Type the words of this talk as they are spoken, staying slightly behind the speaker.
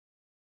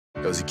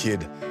As a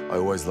kid, I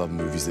always loved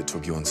movies that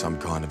took you on some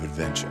kind of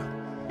adventure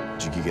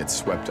that you could get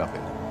swept up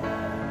in.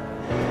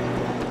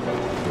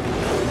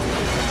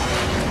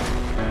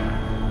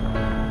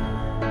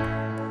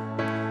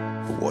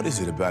 But what is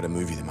it about a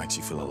movie that makes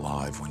you feel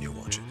alive when you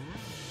watch it?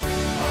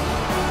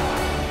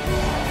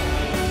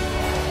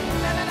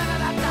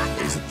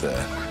 Is it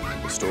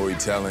the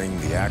storytelling,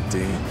 the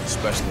acting, the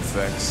special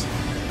effects,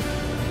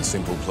 the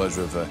simple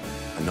pleasure of a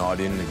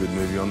night in and a good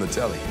movie on the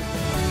telly?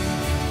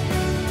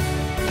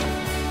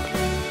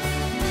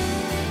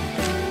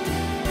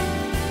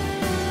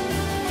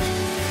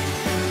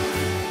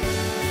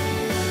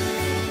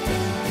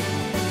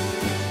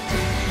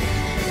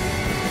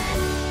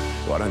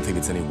 Well, I don't think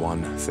it's any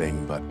one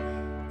thing, but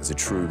as a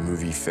true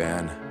movie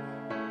fan,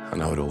 I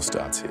know it all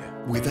starts here.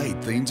 With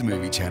 8 themed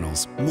movie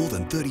channels, more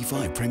than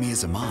 35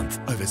 premieres a month,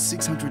 over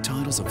 600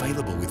 titles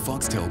available with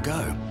Foxtel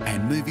Go,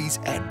 and movies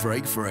ad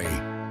break free.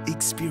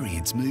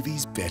 Experience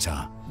movies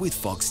better with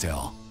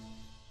Foxtel.